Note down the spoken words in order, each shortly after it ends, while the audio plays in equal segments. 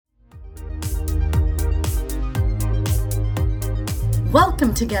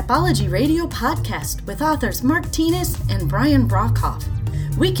Welcome to Gapology Radio Podcast with authors Mark Tienes and Brian Brockhoff.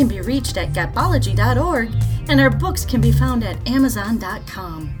 We can be reached at gapology.org, and our books can be found at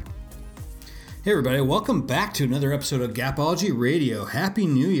amazon.com. Hey everybody, welcome back to another episode of Gapology Radio. Happy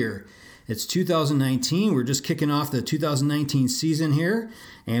New Year. It's 2019. We're just kicking off the 2019 season here,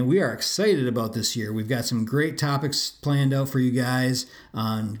 and we are excited about this year. We've got some great topics planned out for you guys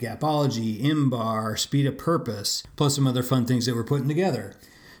on Gapology, IMBAR, Speed of Purpose, plus some other fun things that we're putting together.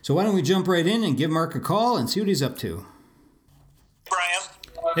 So why don't we jump right in and give Mark a call and see what he's up to.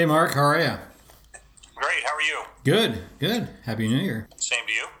 Brian. Hey Mark, how are you? Great, how are you? Good. Happy New Year. Same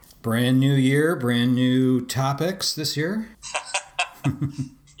to you. Brand new year, brand new topics this year.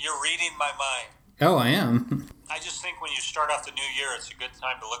 You're reading my mind. Oh, I am. I just think when you start off the new year, it's a good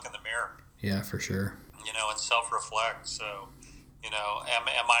time to look in the mirror. Yeah, for sure. And self-reflect. So, am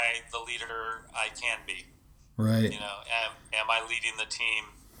I the leader I can be? Right. Am I leading the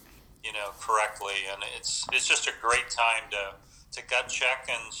team, correctly? And it's just a great time to gut check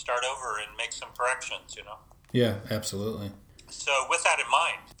and start over and make some corrections, Yeah, absolutely. So with that in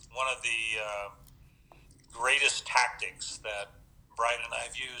mind, one of the greatest tactics that Brian and I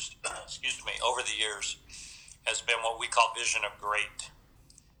have used, over the years has been what we call Vision of Great,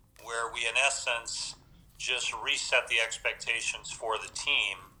 where we, in essence, just reset the expectations for the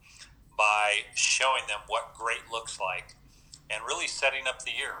team by showing them what great looks like and really setting up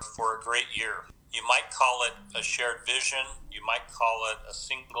the year for a great year. You might call it a shared vision. You might call it a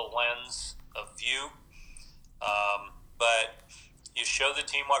single lens of view. But you show the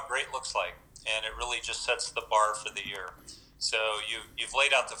team what great looks like, and it really just sets the bar for the year. So you've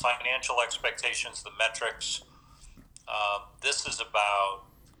laid out the financial expectations, the metrics. This is about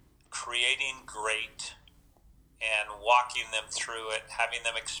creating great and walking them through it, having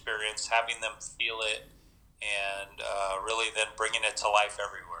them experience, having them feel it, and really then bringing it to life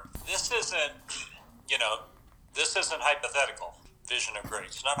everywhere. This isn't hypothetical. Vision of great.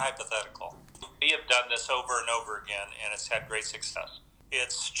 It's not hypothetical. We have done this over and over again, and it's had great success.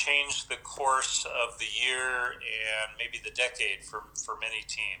 It's changed the course of the year and maybe the decade for many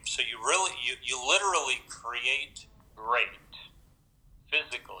teams. So you literally create great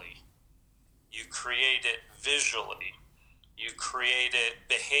physically. You create it visually. You create it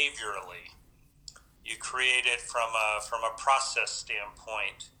behaviorally. You create it from a process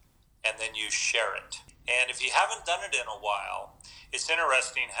standpoint, and then you share it. And if you haven't done it in a while, it's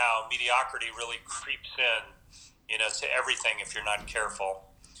interesting how mediocrity really creeps in, to everything if you're not careful.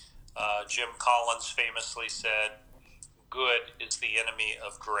 Jim Collins famously said, "Good is the enemy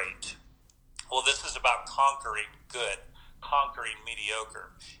of great." Well, this is about conquering good, conquering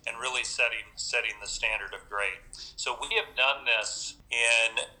mediocre, and really setting the standard of great. So we have done this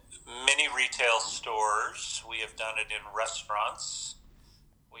in many retail stores. We have done it in restaurants.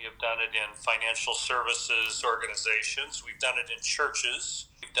 We have done it in financial services organizations. We've done it in churches.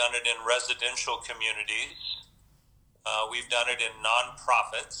 We've done it in residential communities. We've done it in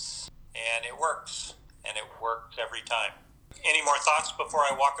nonprofits, and it works. And it works every time. Any more thoughts before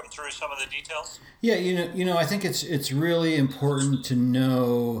I walk them through some of the details? Yeah, I think it's really important to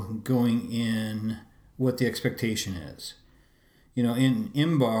know going in what the expectation is. In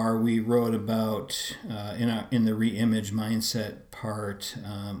IMBAR, we wrote about, in the re-image mindset part,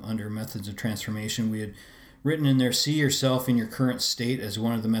 under methods of transformation, we had written in there, see yourself in your current state as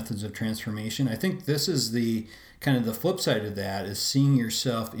one of the methods of transformation. I think this is the kind of the flip side of that, is seeing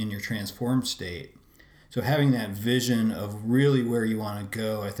yourself in your transformed state. So having that vision of really where you want to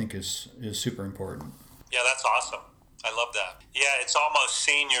go, I think is super important. Yeah, that's awesome. I love that. Yeah, it's almost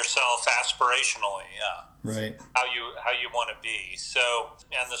seeing yourself aspirationally. Yeah. Right. How you want to be. So,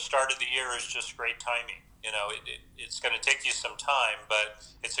 and the start of the year is just great timing. It's going to take you some time, but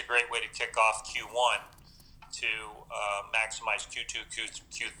it's a great way to kick off Q1 to maximize Q2,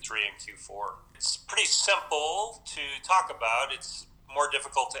 Q3, and Q4. It's pretty simple to talk about. It's more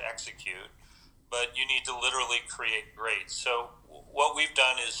difficult to execute, but you need to literally create great. So what we've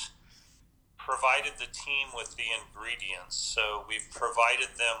done is provided the team with the ingredients. So we've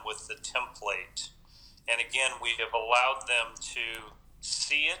provided them with the template. And again, we have allowed them to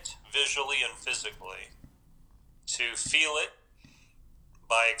see it visually and physically, to feel it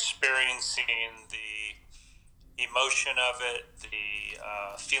by experiencing the emotion of it, the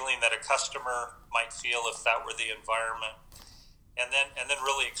feeling that a customer might feel if that were the environment, and then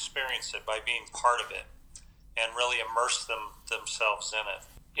really experience it by being part of it and really immerse themselves in it.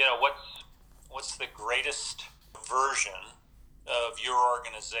 What's the greatest version of your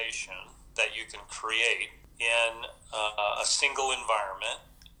organization that you can create in a single environment,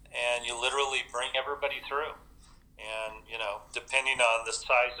 and you literally bring everybody through. And, depending on the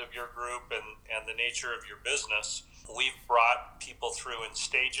size of your group and the nature of your business, we've brought people through in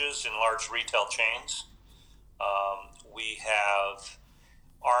stages in large retail chains. We have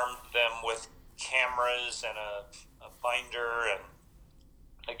armed them with cameras and a binder and,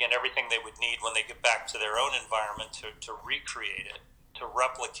 again, everything they would need when they get back to their own environment to recreate it, to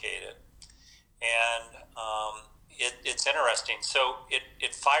replicate it. And it's interesting. So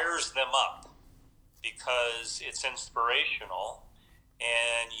it fires them up because it's inspirational,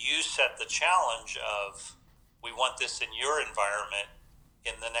 and you set the challenge of, we want this in your environment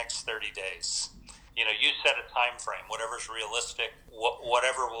in the next 30 days. You set a time frame, whatever's realistic,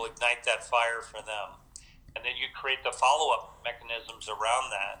 whatever will ignite that fire for them. And then you create the follow-up mechanisms around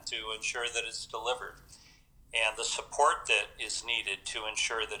that to ensure that it's delivered, and the support that is needed to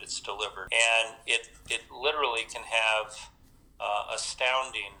ensure that it's delivered. And it literally can have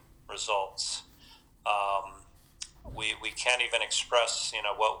astounding results. We can't even express,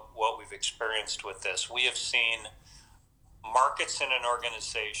 what we've experienced with this. We have seen markets in an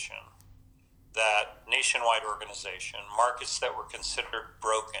organization, that nationwide organization, markets that were considered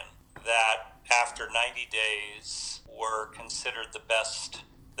broken, that after 90 days were considered the best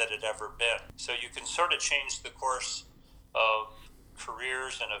that had ever been. So you can sort of change the course of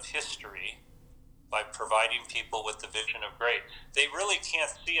careers and of history by providing people with the vision of great. They really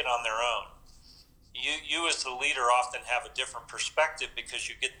can't see it on their own. You as the leader often have a different perspective because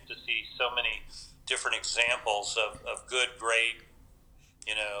you get to see so many different examples of good, great,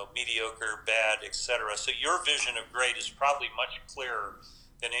 mediocre, bad, etc. So your vision of great is probably much clearer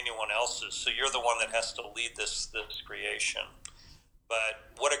than anyone else's. So you're the one that has to lead this creation.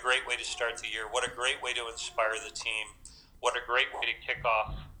 But what a great way to start the year. What a great way to inspire the team. What a great way to kick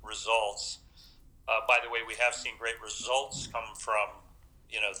off results. By the way, we have seen great results come from,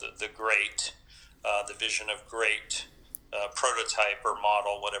 the great, the vision of great, prototype or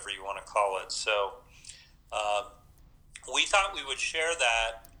model, whatever you want to call it. So we thought we would share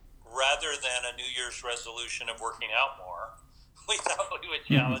that rather than a New Year's resolution of working out more. We thought we would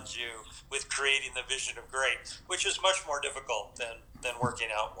challenge you with creating the vision of great, which is much more difficult than working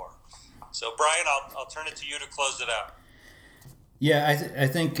out more. So, Brian, I'll turn it to you to close it out. Yeah, I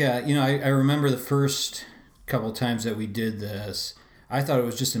think, I remember the first couple times that we did this, I thought it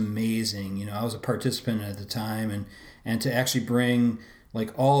was just amazing. I was a participant at the time, and to actually bring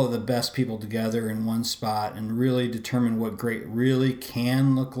like all of the best people together in one spot and really determine what great really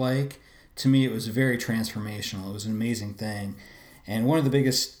can look like, to me it was very transformational. It was an amazing thing. And one of the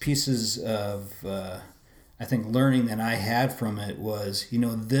biggest pieces of, I think, learning that I had from it was,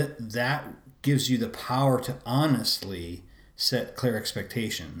 that gives you the power to honestly set clear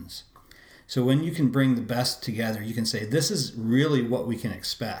expectations. So when you can bring the best together, you can say, this is really what we can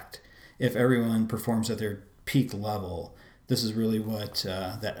expect. If everyone performs at their peak level, this is really what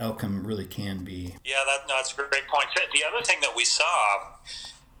that outcome really can be. Yeah, that's a great point. The other thing that we saw,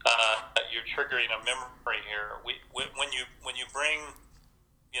 you're triggering a memory here. When you bring,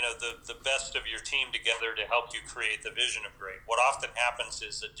 the best of your team together to help you create the vision of great, what often happens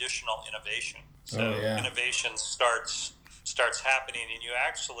is additional innovation. So innovation starts happening, and you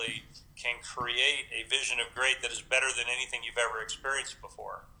actually can create a vision of great that is better than anything you've ever experienced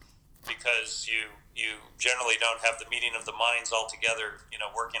before, because you generally don't have the meeting of the minds all together,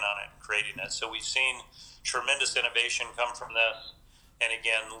 working on it and creating it. So we've seen tremendous innovation come from this, and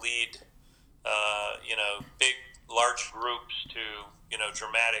again, lead, big, large groups to,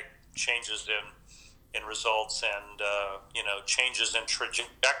 dramatic changes in results and, changes in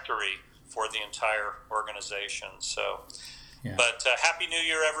trajectory for the entire organization. So, yeah. But Happy New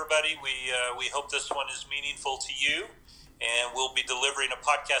Year, everybody. We hope this one is meaningful to you, and we'll be delivering a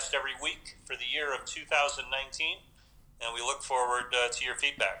podcast every week for the year of 2019, and we look forward to your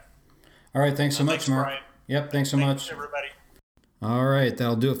feedback. All right, thanks so much, Mark. Brian. Yep, thanks so much. Thanks, everybody. All right,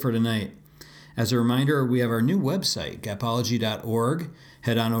 that'll do it for tonight. As a reminder, we have our new website, gapology.org.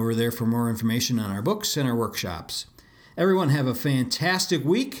 Head on over there for more information on our books and our workshops. Everyone have a fantastic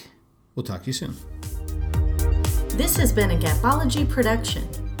week. We'll talk to you soon. This has been a Gapology production.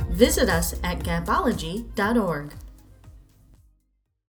 Visit us at gapology.org.